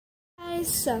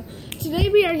guys, so today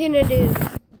we are going to do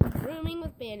grooming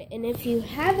with Bandit, and if you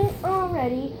haven't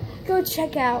already, go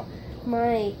check out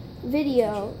my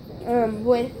video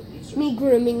with me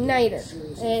grooming Niter.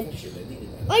 And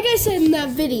like I said in that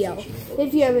video,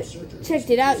 if you haven't checked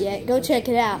it out yet, go check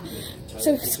it out.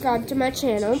 Subscribe to my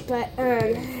channel, but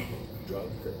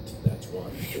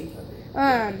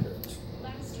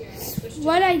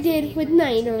what I did with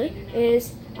Niter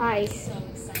is I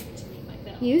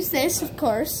use this, of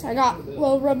course. I got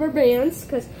little rubber bands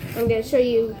because I'm going to show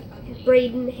you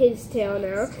braiding his tail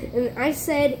now. And I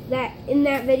said that in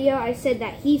that video, I said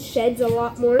that he sheds a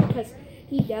lot more because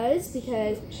he does,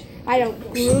 because I don't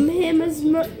groom him as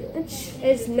much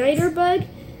as Niter Bug.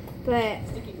 But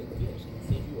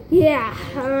yeah,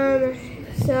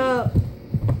 so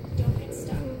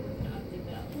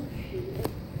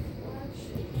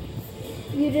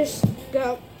you just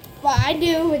go. What I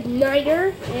do with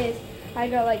Niter is I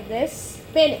go like this.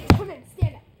 Bandit, come in,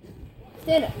 stand up.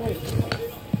 Stand up, buddy.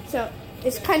 So,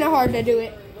 it's kind of hard to do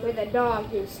it with a dog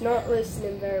who's not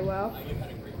listening very well.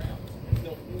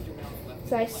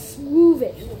 So I smooth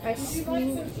it. I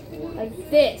smooth like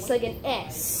this, like an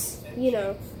S, you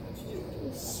know.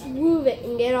 Smooth it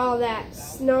and get all that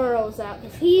snarls out.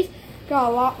 Because he's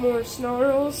got a lot more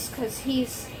snarls because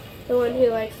he's the one who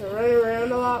likes to run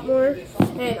around a lot more.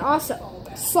 And also,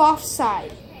 soft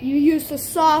side. You use the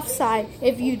soft side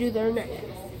if you do their neck,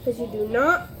 because you do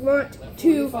not want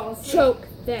to choke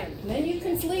them. Then you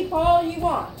can sleep all you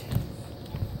want.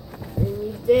 And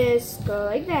you just go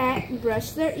like that and brush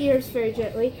their ears very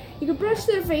gently. You can brush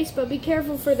their face, but be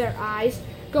careful for their eyes.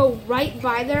 Go right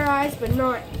by their eyes, but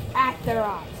not at their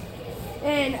eyes.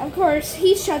 And of course,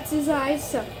 he shuts his eyes,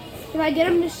 so if I get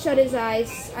him to shut his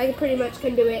eyes, I pretty much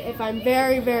can do it if I'm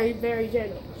very, very, very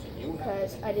gentle,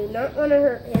 because I do not want to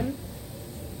hurt him.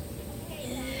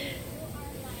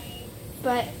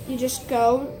 But you just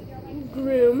go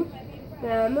groom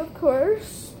them, of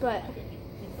course, but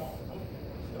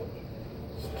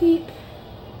just keep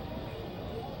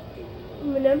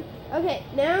grooming them. Okay,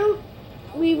 now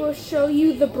we will show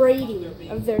you the braiding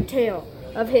of their tail,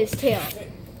 of his tail.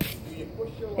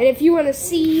 And if you want to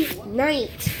see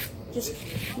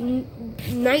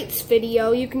Night's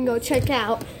video, you can go check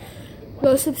out.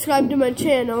 Go subscribe to my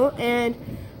channel and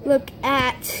look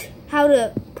at how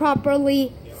to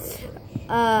properly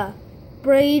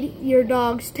braid your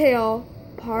dog's tail,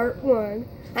 part 1.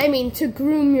 I mean, to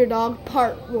groom your dog,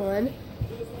 part 1.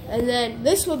 And then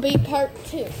this will be part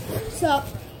 2. So,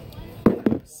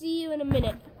 see you in a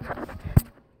minute.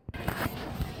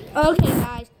 Okay,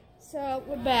 guys. So,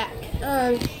 we're back.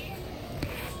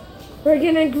 We're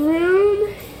gonna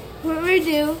groom what we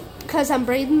do, because I'm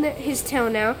braiding his tail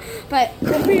now. But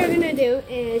what we are gonna do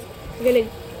is we're gonna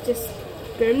just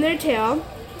groom their tail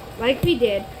like we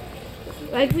do,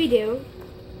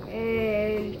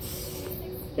 and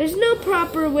there's no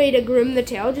proper way to groom the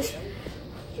tail. Just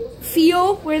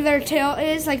feel where their tail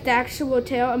is, like the actual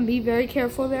tail, and be very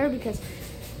careful there, because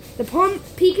the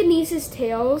Pekingese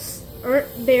tails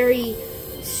aren't very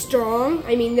strong.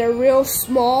 I mean, they're real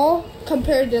small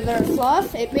compared to their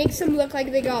fluff. It makes them look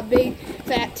like they got big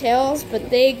fat tails, but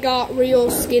they got real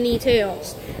skinny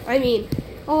tails. I mean,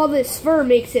 all this fur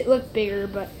makes it look bigger,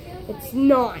 but it's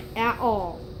not at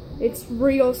all. It's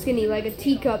real skinny, like a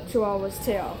teacup chihuahua's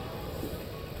tail.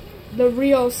 The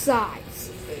real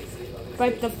size.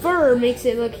 But the fur makes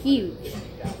it look huge,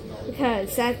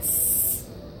 because that's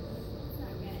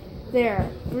their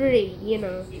breed, you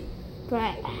know.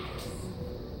 But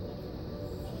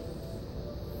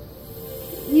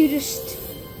you just,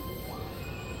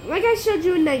 like I showed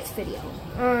you in Night's video,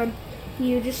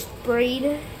 you just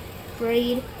braid,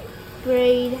 braid,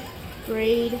 braid,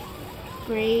 braid,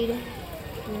 braid,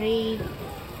 braid,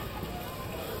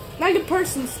 like a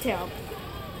person's tail.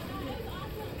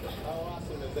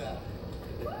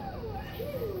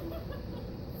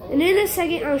 And in a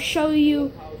second, I'll show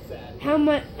you how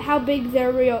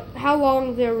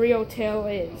long their real tail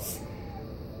is.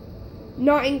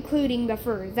 Not including the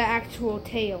fur, the actual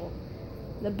tail,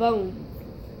 the bone.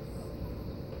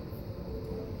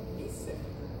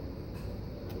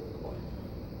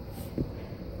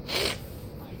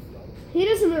 He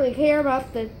doesn't really care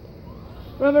about the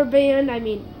rubber band. I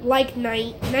mean, like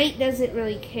Night. Night doesn't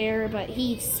really care, but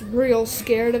he's real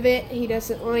scared of it. He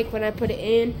doesn't like when I put it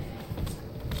in.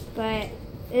 But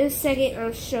in a second,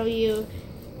 I'll show you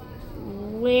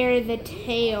where the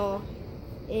tail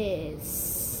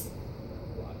is.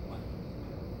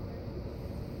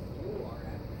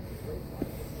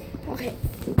 Okay,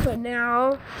 but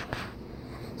now,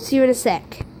 see you in a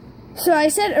sec. So I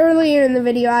said earlier in the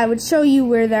video I would show you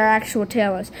where their actual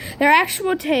tail is. Their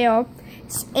actual tail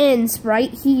ends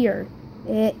right here.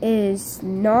 It is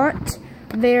not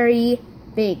very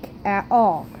big at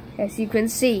all. As you can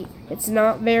see, it's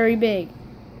not very big.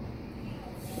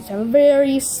 It's a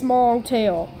very small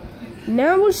tail.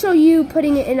 Now we'll show you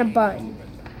putting it in a bun.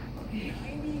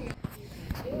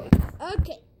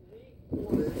 Okay.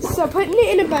 So putting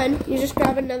it in a bun, you just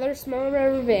grab another small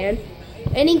rubber band.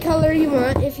 Any color you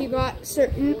want. If you got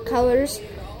certain colors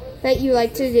that you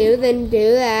like to do, then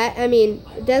do that. I mean,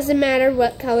 it doesn't matter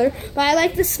what color. But I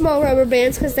like the small rubber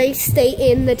bands because they stay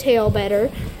in the tail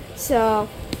better. So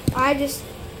I just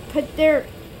put their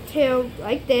tail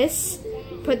like this.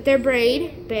 Put their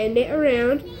braid, bend it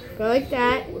around, go like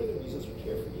that.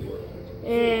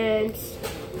 And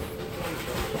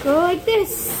go like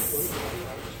this.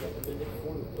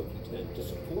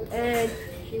 And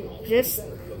just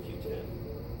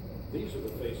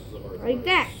like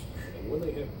that.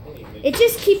 It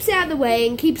just keeps it out of the way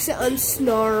and keeps it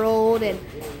unsnarled, and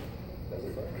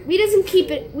we don't keep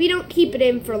it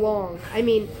in for long. I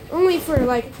mean, only for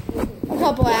like a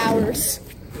couple hours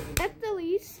at the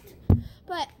least.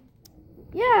 But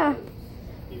yeah,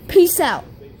 peace out.